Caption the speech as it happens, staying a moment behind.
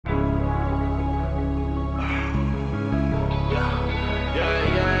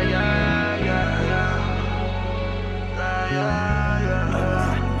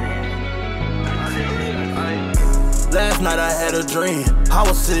Last night I had a dream. I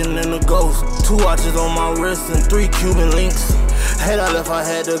was sitting in the ghost. 2 watches on my wrist and 3 Cuban links. Had I left, I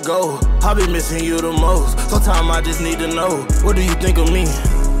had to go. I be missing you the most. Sometimes I just need to know, what do you think of me?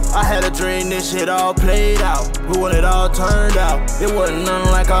 I had a dream, this shit all played out. But when it all turned out, it wasn't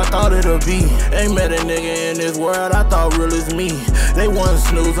nothing like I thought it'd be. Ain't met a nigga in this world I thought real as me. They wasn't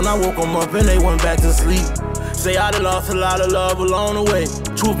snoozing, I woke them up and they went back to sleep. Say I done lost a lot of love along the way.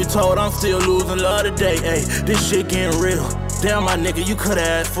 Truth be told, I'm still losing love today. Ayy, this shit getting real. Damn, my nigga, you coulda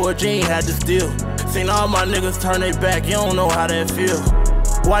asked for it, you ain't had to steal. Seen all my niggas turn they back, you don't know how that feel.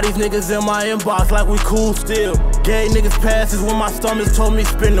 Why these niggas in my inbox like we cool still? Gave niggas passes when my stomach told me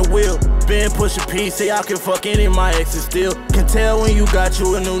spin the wheel. Been pushing P, say I can fuck any of my exes still. Can tell when you got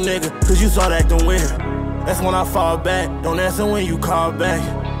you a new nigga, cause you start acting weird. That's when I fall back, don't answer when you call back.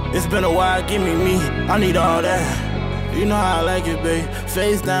 It's been a while, give me me, I need all that. You know how I like it, babe.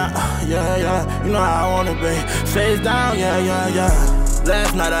 Face down, yeah, yeah. You know how I want it, babe. Face down, yeah, yeah, yeah.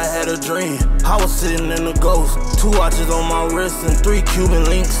 Last night I had a dream. I was sitting in the ghost. 2 watches on my wrist and 3 Cuban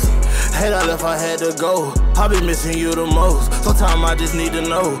links. Had I left, I had to go. I be missing you the most. Sometimes I just need to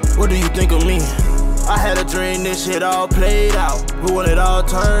know, what do you think of me? I had a dream, this shit all played out. But when it all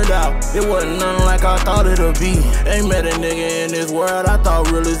turned out, it wasn't nothing like I thought it'd be. Ain't met a nigga in this world I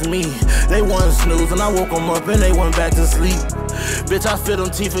thought real as me. They wasn't snoozing, I woke them up and they went back to sleep. Bitch, I fit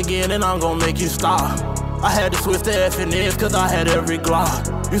them teeth again and I'm gon' make you stop. I had to switch to F and N's cause I had every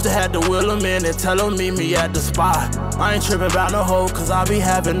Glock. Used to have to wheel them in and tell them meet me at the spot. I ain't tripping about no hoe cause I be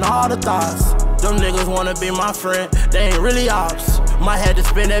having all the thoughts. Them niggas wanna be my friend, they ain't really ops. Might have to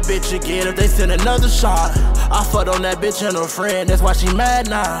spin that bitch again if they send another shot. I fucked on that bitch and her friend, that's why she mad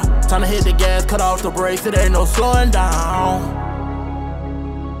now. Time to hit the gas, cut off the brakes, it ain't no slowing down.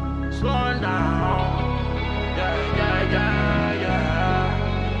 Slowing down.